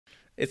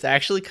It's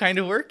actually kind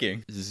of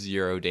working.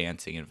 Zero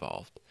dancing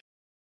involved.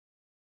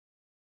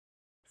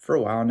 For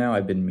a while now,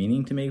 I've been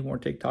meaning to make more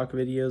TikTok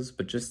videos,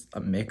 but just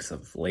a mix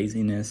of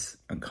laziness,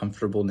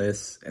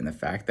 uncomfortableness, and the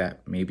fact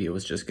that maybe it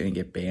was just going to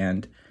get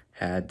banned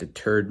had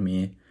deterred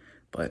me.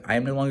 But I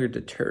am no longer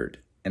deterred,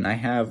 and I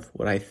have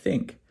what I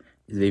think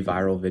is a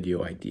viral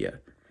video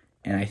idea.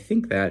 And I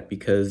think that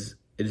because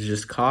it is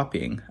just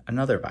copying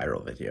another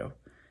viral video.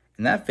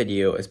 And that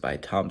video is by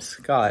Tom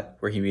Scott,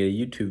 where he made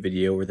a YouTube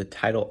video where the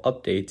title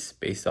updates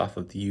based off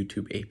of the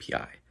YouTube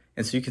API.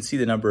 And so you can see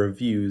the number of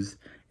views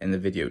in the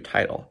video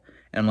title.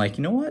 And I'm like,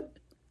 you know what?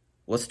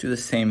 Let's do the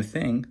same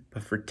thing,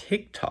 but for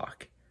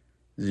TikTok.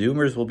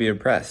 Zoomers will be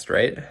impressed,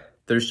 right?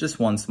 There's just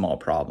one small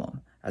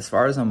problem. As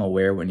far as I'm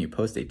aware, when you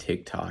post a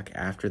TikTok,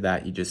 after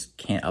that, you just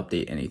can't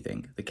update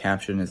anything. The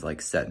caption is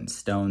like set in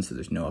stone, so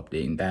there's no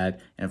updating that.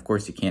 And of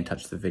course, you can't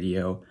touch the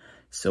video.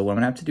 So what I'm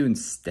gonna have to do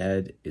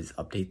instead is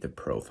update the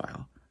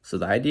profile. So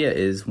the idea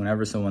is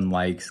whenever someone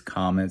likes,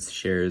 comments,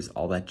 shares,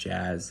 all that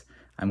jazz,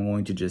 I'm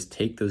going to just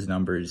take those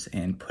numbers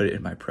and put it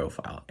in my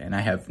profile. And I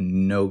have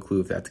no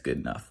clue if that's good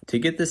enough. To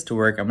get this to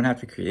work, I'm gonna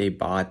have to create a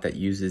bot that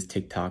uses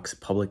TikTok's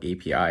public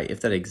API, if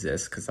that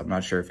exists, because I'm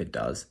not sure if it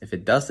does. If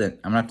it doesn't,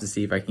 I'm gonna have to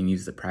see if I can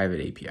use the private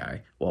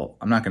API. Well,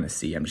 I'm not gonna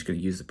see, I'm just gonna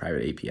use the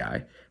private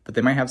API. But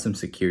they might have some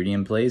security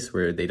in place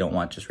where they don't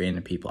want just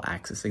random people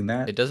accessing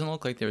that. It doesn't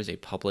look like there was a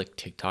public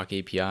TikTok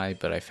API,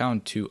 but I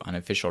found two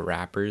unofficial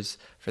wrappers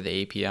for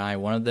the API.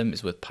 One of them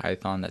is with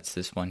Python, that's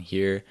this one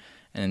here.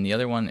 And then the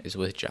other one is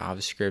with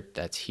JavaScript,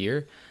 that's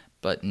here.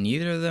 But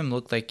neither of them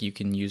look like you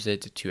can use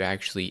it to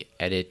actually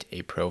edit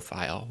a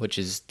profile, which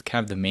is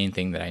kind of the main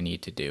thing that I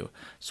need to do.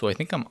 So I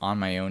think I'm on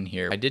my own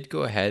here. I did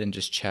go ahead and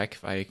just check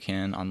if I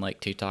can on like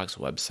TikTok's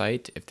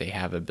website, if they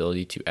have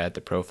ability to edit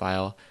the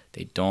profile.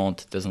 They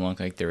don't, doesn't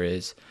look like there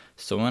is.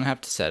 So what I'm gonna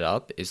have to set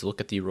up is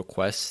look at the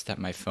requests that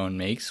my phone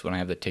makes when I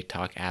have the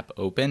TikTok app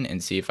open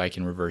and see if I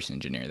can reverse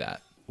engineer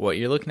that. What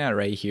you're looking at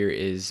right here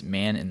is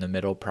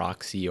man-in-the-middle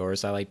proxy, or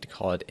as I like to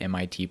call it,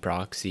 MIT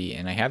proxy,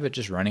 and I have it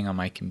just running on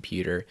my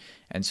computer,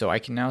 and so I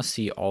can now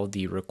see all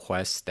the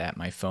requests that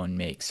my phone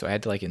makes. So I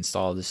had to like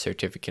install the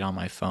certificate on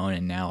my phone,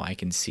 and now I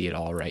can see it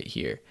all right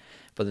here.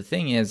 But the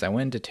thing is, I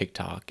went into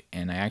TikTok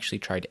and I actually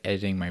tried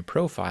editing my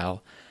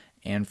profile,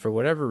 and for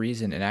whatever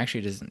reason, it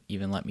actually doesn't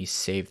even let me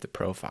save the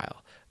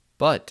profile.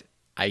 But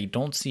I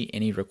don't see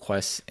any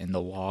requests in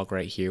the log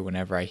right here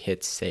whenever I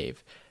hit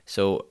save.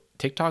 So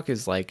TikTok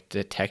is like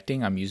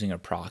detecting I'm using a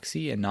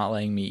proxy and not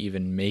letting me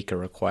even make a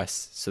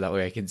request so that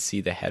way I can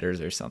see the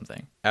headers or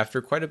something.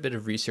 After quite a bit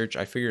of research,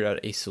 I figured out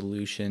a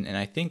solution, and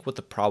I think what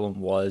the problem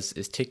was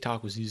is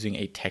TikTok was using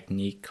a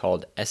technique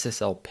called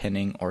SSL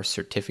pinning or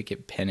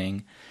certificate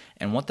pinning.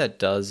 And what that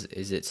does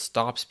is it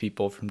stops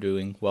people from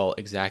doing, well,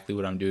 exactly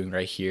what I'm doing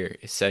right here,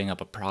 is setting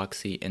up a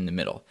proxy in the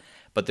middle.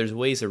 But there's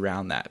ways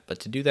around that. But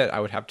to do that, I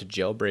would have to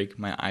jailbreak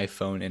my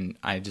iPhone, and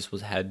I just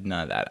had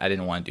none of that. I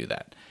didn't want to do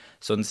that.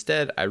 So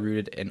instead, I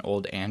rooted an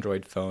old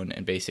Android phone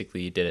and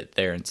basically did it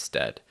there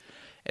instead.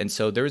 And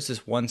so there was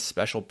this one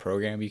special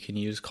program you can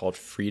use called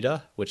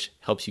Frida, which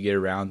helps you get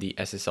around the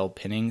SSL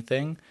pinning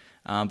thing.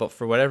 But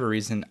for whatever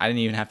reason, I didn't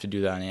even have to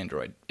do that on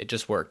Android. It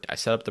just worked. I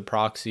set up the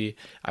proxy,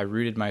 I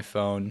rooted my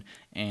phone,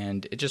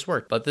 and it just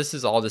worked. But this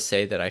is all to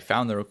say that I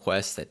found the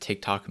request that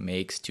TikTok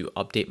makes to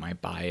update my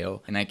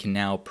bio, and I can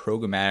now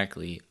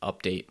programmatically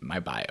update my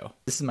bio.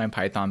 This is my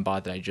Python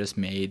bot that I just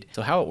made.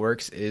 So how it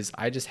works is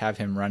I just have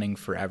him running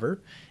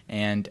forever,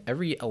 and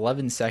every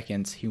 11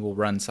 seconds he will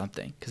run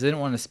something. Because I didn't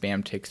want to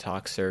spam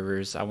TikTok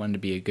servers. I wanted to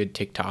be a good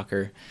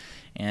TikToker.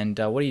 And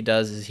what he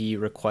does is he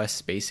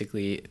requests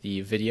basically the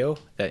video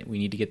that we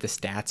need to get the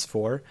stats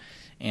for.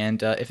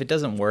 And if it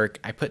doesn't work,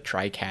 I put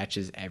try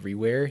catches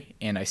everywhere,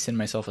 and I send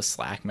myself a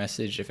Slack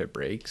message if it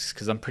breaks,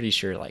 because I'm pretty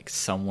sure like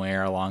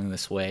somewhere along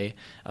this way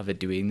of it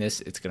doing this,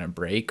 it's gonna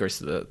break, or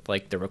so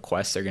the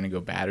requests are gonna go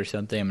bad or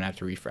something. I'm gonna have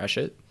to refresh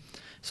it.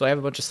 So I have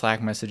a bunch of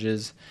Slack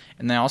messages,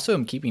 and then I also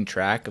am keeping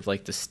track of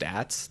like the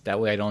stats.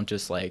 That way I don't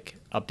just like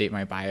update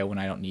my bio when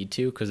I don't need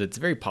to, because it's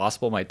very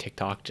possible my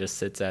TikTok just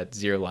sits at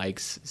 0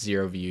 likes,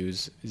 0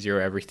 views,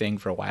 0 everything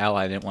for a while.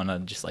 I didn't want to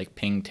just like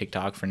ping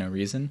TikTok for no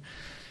reason.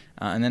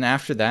 And then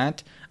after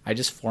that, I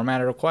just format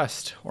a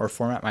request or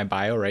format my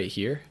bio right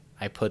here.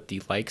 I put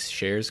the likes,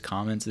 shares,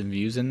 comments, and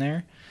views in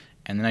there,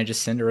 and then I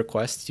just send a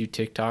request to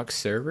TikTok's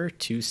server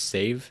to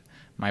save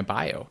my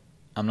bio.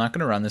 I'm not going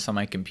to run this on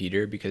my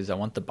computer because I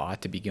want the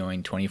bot to be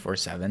going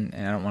 24/7,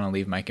 and I don't want to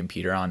leave my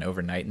computer on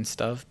overnight and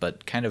stuff.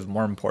 But kind of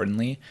more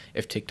importantly,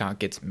 if TikTok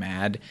gets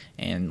mad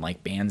and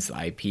like bans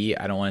the IP,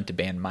 I don't want it to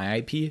ban my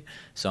IP.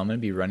 So I'm going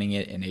to be running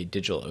it in a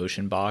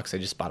DigitalOcean box. I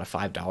just bought a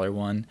 $5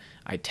 one.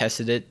 I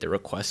tested it. The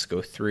requests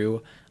go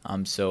through.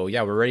 So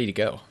yeah, we're ready to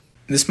go.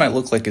 This might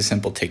look like a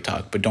simple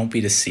TikTok, but don't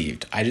be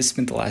deceived. I just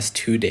spent the last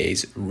 2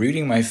 days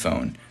rooting my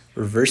phone,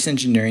 reverse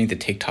engineering the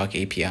TikTok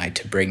API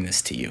to bring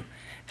this to you.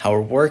 How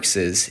it works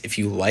is if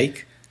you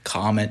like,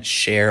 comment,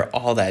 share,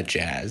 all that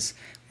jazz,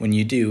 when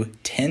you do,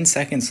 10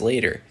 seconds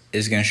later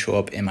is going to show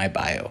up in my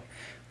bio,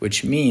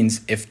 which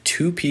means if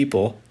 2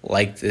 people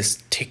like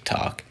this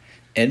TikTok,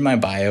 in my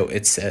bio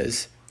it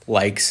says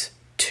likes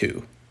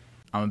 2.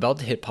 I'm about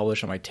to hit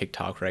publish on my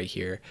TikTok right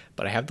here,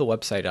 but I have the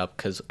website up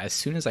because as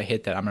soon as I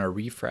hit that, I'm going to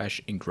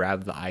refresh and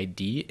grab the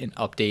ID and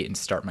update and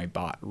start my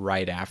bot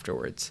right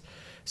afterwards.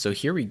 So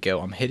here we go.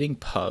 I'm hitting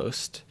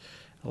post.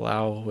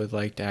 Allow would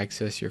like to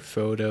access your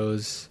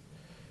photos.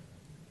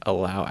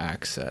 Allow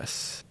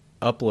access.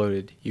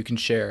 Uploaded. You can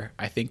share.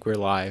 I think we're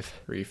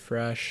live.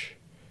 Refresh.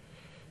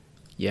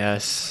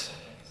 Yes.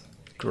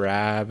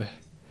 Grab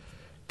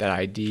that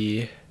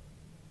ID.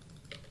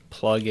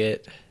 Plug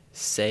it.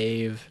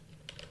 Save.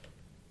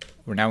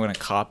 We're now going to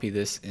copy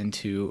this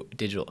into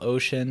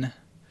DigitalOcean.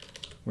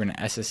 We're going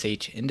to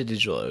SSH into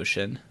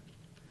DigitalOcean.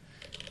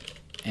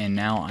 And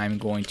now I'm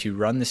going to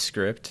run the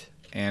script,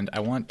 and I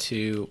want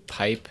to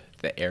pipe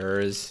the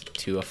errors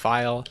to a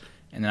file,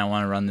 and then I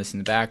want to run this in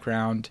the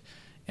background,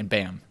 and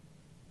bam,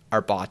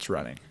 our bot's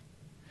running.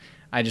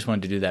 I just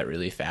wanted to do that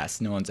really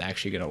fast. No one's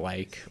actually going to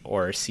like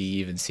or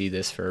even see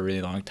this for a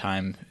really long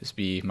time. This would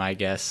be my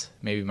guess.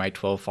 Maybe my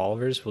 12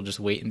 followers. We'll just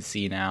wait and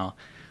see now.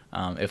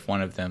 If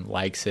one of them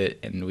likes it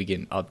and we get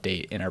an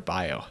update in our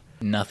bio.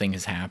 Nothing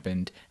has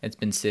happened. It's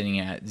been sitting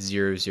at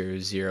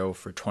 000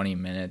 for 20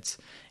 minutes.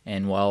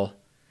 And well,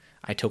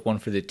 I took one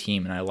for the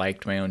team and I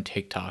liked my own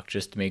TikTok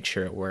just to make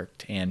sure it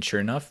worked. And sure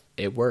enough,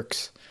 it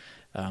works.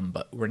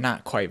 But we're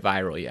not quite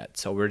viral yet.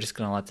 So we're just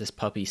going to let this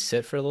puppy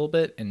sit for a little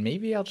bit. And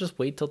maybe I'll just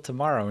wait till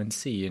tomorrow and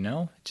see, you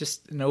know?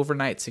 Just an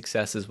overnight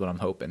success is what I'm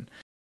hoping.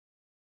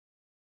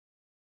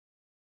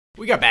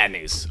 We got bad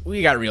news.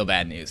 We got real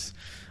bad news.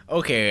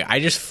 Okay, I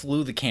just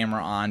flew the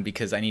camera on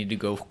because I needed to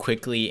go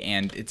quickly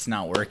and it's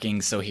not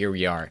working, so here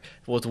we are.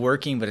 Well, it's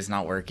working, but it's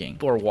not working.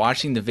 People are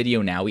watching the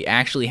video now. We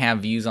actually have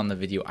views on the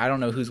video. I don't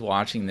know who's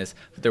watching this,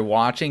 but they're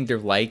watching, they're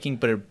liking,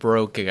 but it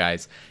broke,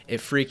 guys. It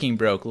freaking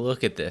broke.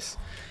 Look at this.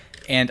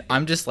 And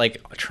I'm just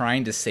like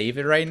trying to save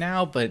it right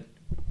now, but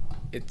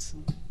it's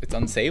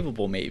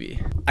unsavable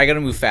maybe. I gotta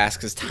move fast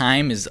because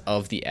time is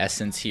of the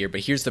essence here,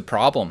 but here's the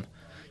problem.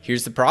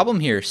 Here's the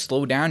problem here.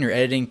 Slow down. You're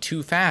editing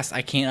too fast.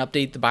 I can't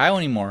update the bio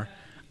anymore.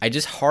 I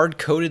just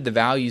hard-coded the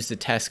values to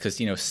test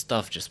because, you know,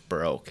 stuff just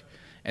broke.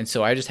 And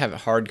so I just have it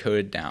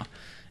hard-coded now.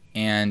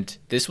 And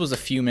this was a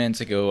few minutes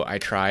ago I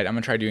tried. I'm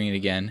going to try doing it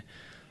again.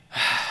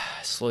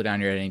 Slow down.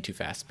 You're editing too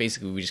fast.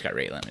 Basically, we just got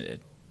rate limited.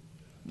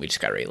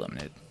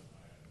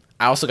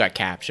 I also got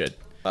captured.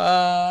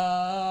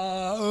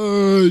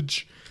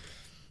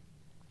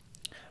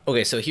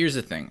 Okay, so here's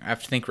the thing. I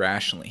have to think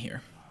rationally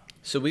here.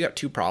 So we got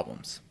two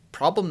problems.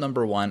 Problem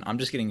number one, I'm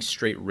just getting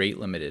straight rate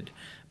limited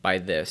by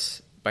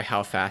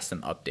how fast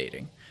I'm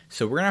updating.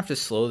 So we're going to have to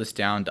slow this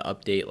down to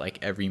update like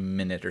every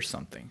minute or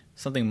something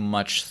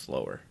much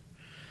slower.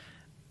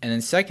 And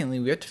then secondly,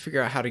 we have to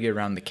figure out how to get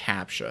around the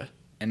CAPTCHA.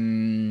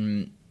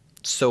 And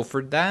so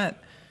for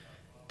that,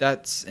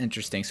 that's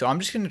interesting. So I'm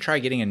just going to try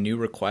getting a new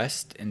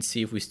request and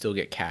see if we still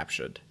get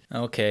captured.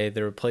 Okay,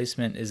 the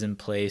replacement is in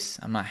place.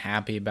 I'm not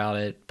happy about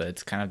it, but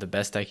it's kind of the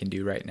best I can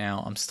do right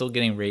now. I'm still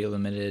getting rate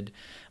limited,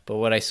 but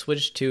what I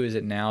switched to is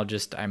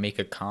I make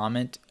a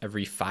comment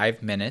every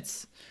 5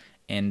 minutes,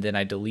 and then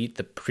I delete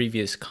the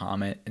previous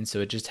comment, and so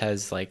it just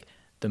has like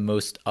the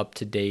most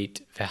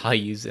up-to-date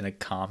values in a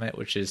comment,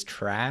 which is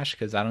trash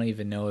because I don't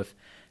even know if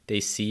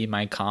they see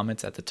my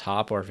comments at the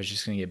top or if it's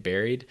just going to get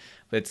buried.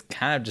 But it's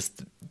kind of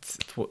just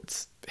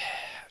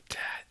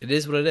it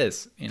is what it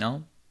is, you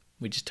know?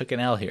 We just took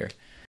an L here.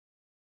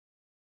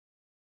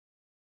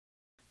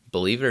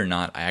 Believe it or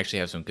not, I actually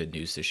have some good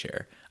news to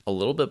share. A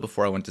little bit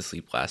before I went to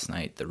sleep last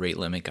night, the rate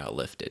limit got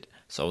lifted.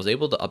 So I was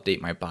able to update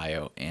my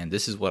bio, and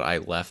this is what I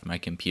left my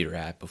computer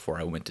at before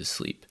I went to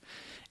sleep.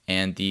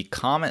 And the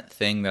comment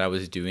thing that I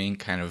was doing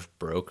kind of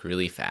broke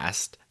really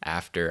fast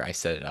after I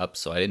set it up,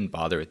 so I didn't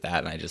bother with that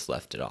and I just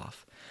left it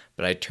off.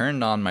 But I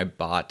turned on my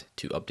bot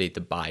to update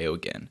the bio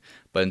again.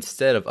 But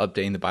instead of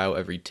updating the bio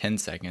every 10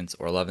 seconds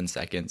or 11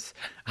 seconds,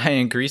 I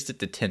increased it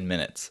to 10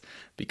 minutes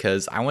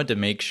because I wanted to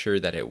make sure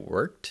that it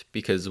worked,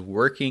 because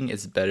working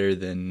is better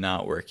than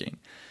not working.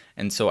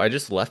 And so I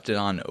just left it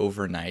on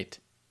overnight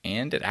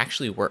and it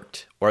actually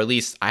worked. Or at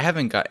least I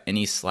haven't got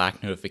any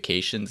Slack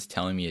notifications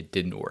telling me it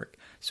didn't work.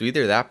 So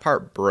either that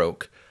part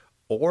broke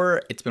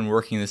or it's been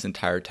working this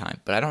entire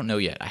time, but I don't know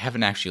yet. I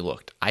haven't actually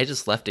looked. I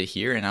just left it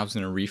here and I was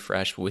going to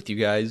refresh with you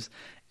guys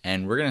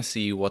and we're going to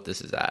see what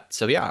this is at.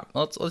 So yeah,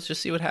 let's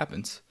just see what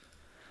happens.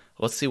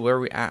 Let's see where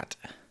we're at.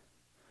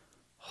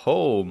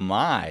 Oh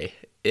my,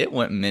 it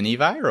went mini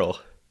viral.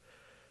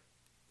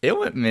 It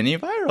went mini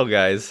viral,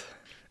 guys.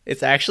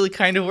 It's actually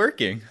kind of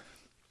working.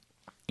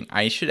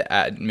 I should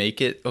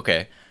make it,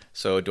 okay.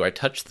 So do I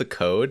touch the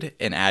code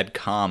and add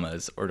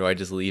commas, or do I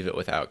just leave it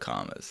without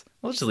commas?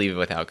 We'll just leave it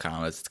without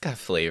commas. It's got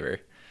flavor.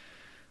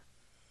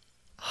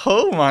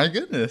 Oh my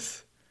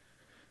goodness.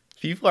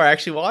 People are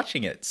actually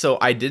watching it. So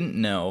I didn't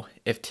know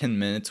if 10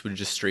 minutes would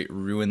just straight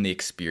ruin the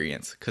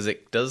experience, because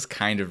it does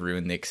kind of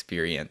ruin the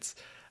experience.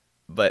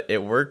 But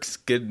it works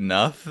good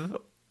enough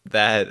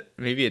that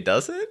maybe it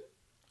doesn't?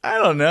 I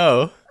don't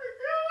know.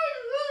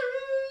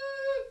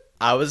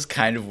 I was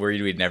kind of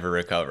worried we'd never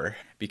recover,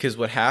 because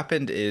what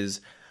happened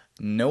is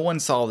no one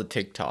saw the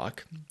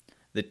TikTok.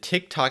 The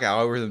TikTok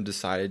algorithm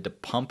decided to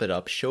pump it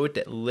up, show it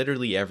to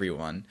literally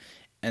everyone,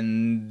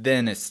 and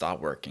then it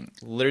stopped working.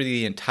 Literally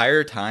the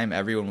entire time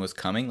everyone was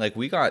coming, like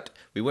we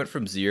went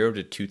from 0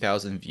 to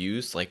 2,000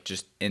 views like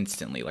just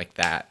instantly like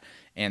that.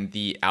 And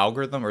the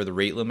algorithm or the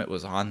rate limit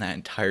was on that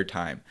entire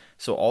time.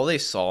 So all they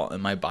saw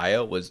in my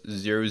bio was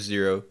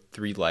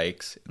 003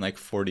 likes and like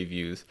 40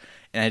 views.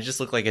 And I just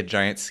looked like a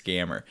giant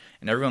scammer.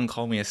 And everyone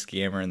called me a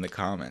scammer in the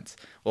comments.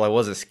 Well, I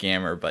was a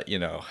scammer, but you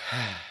know.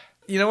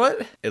 You know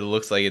what? It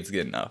looks like it's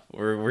good enough.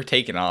 We're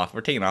taking off.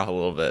 We're taking off a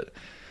little bit.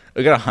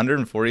 We got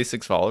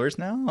 146 followers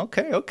now.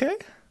 Okay.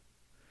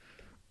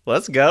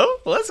 Let's go.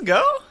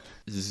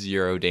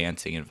 Zero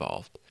dancing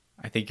involved.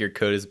 I think your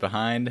code is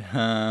behind.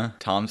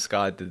 Tom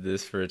Scott did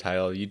this for a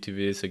title of YouTube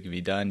video so it could be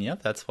done.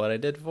 Yep, that's what I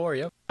did for.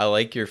 Yep. I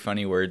like your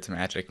funny words,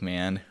 Magic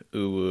Man.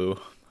 Ooh woo.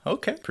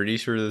 Okay. Pretty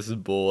sure this is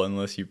bull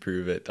unless you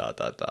prove it. ...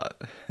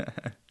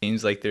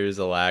 Seems like there's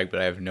a lag,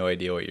 but I have no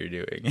idea what you're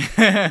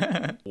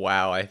doing.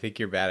 Wow, I think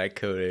you're bad at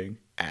coding.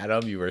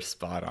 Adam, you were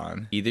spot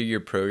on. Either your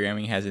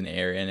programming has an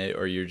error in it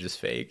or you're just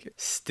fake.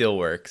 Still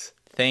works.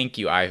 Thank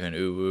you, Ivan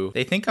Uwu.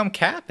 They think I'm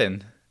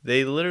capping.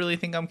 They literally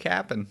think I'm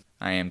capping.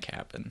 I am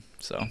capping.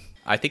 So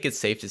I think it's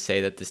safe to say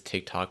that this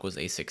TikTok was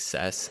a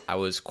success. I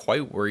was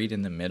quite worried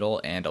in the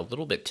middle and a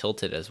little bit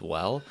tilted as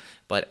well,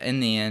 but in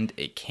the end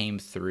it came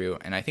through.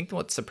 And I think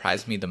what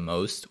surprised me the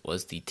most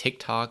was the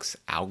TikTok's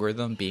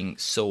algorithm being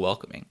so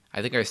welcoming.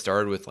 I think I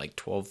started with like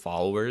 12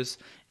 followers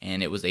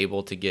and it was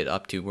able to get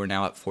up to, we're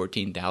now at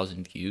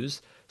 14,000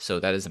 views. So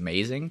that is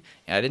amazing.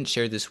 And I didn't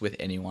share this with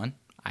anyone.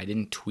 I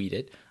didn't tweet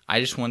it. I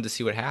just wanted to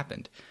see what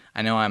happened.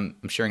 I know I'm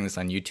sharing this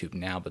on YouTube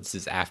now, but this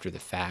is after the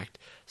fact.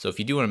 So if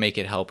you do want to make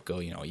it help go,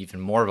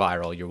 even more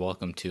viral, you're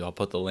welcome to. I'll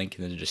put the link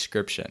in the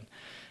description.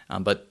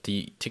 But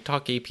the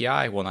TikTok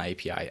API, well, not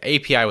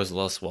API was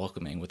less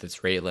welcoming with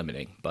its rate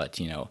limiting. But,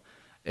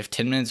 if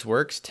 10 minutes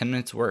works, 10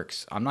 minutes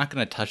works. I'm not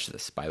going to touch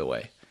this, by the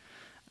way.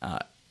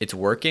 It's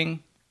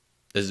working.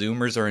 The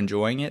Zoomers are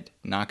enjoying it.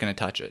 Not going to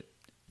touch it.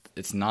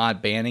 It's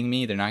not banning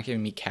me. They're not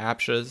giving me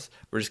captchas.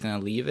 We're just going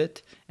to leave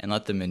it and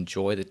let them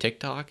enjoy the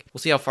TikTok. We'll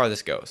see how far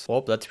this goes.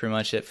 Well, that's pretty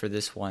much it for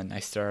this one. I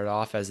started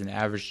off as an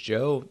average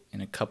Joe,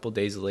 and a couple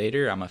days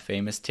later, I'm a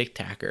famous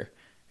TikToker.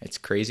 It's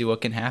crazy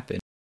what can happen.